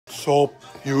So,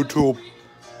 YouTube,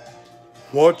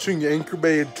 watching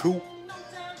Clickbait 2.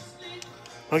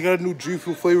 I got a new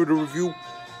Gfuel flavor to review.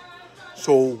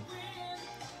 So,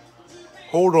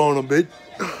 hold on a bit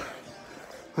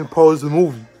and pause the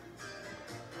movie.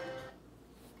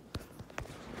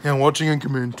 Yeah, I'm watching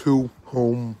Clickbait 2,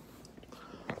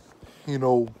 you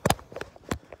know,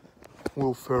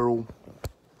 Will Ferrell,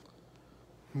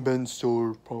 Ben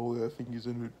Stiller, probably, I think he's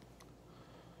in it.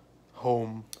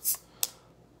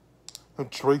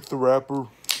 Drake the rapper.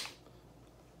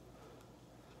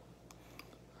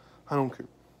 I don't care.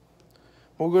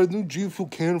 Well, we got a new Gfuel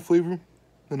can flavor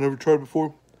I never tried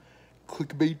before.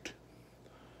 Clickbait.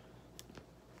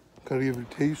 Gotta give it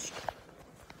a taste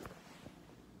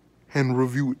and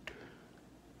review it.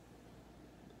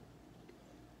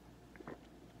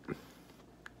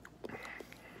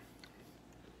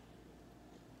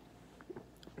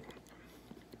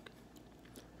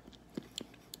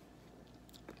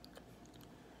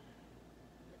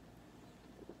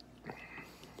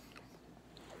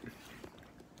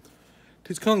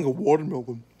 Tastes kind of like a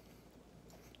watermelon.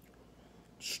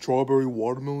 Strawberry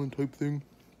watermelon type thing.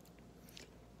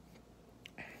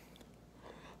 I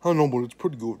don't know, but it's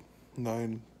pretty good.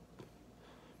 9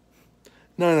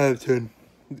 out of 10.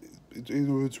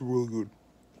 It's really good.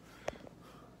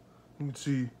 You can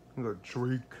see we got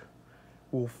Drake,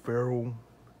 Will Ferrell,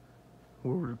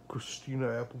 whoever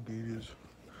Christina Applegate is.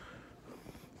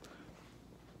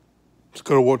 Just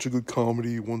gotta watch a good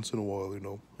comedy once in a while, you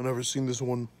know. I never seen this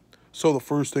one. Saw the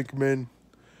first Anchorman,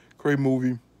 great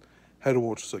movie. Had to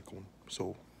watch the second one,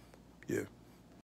 so yeah.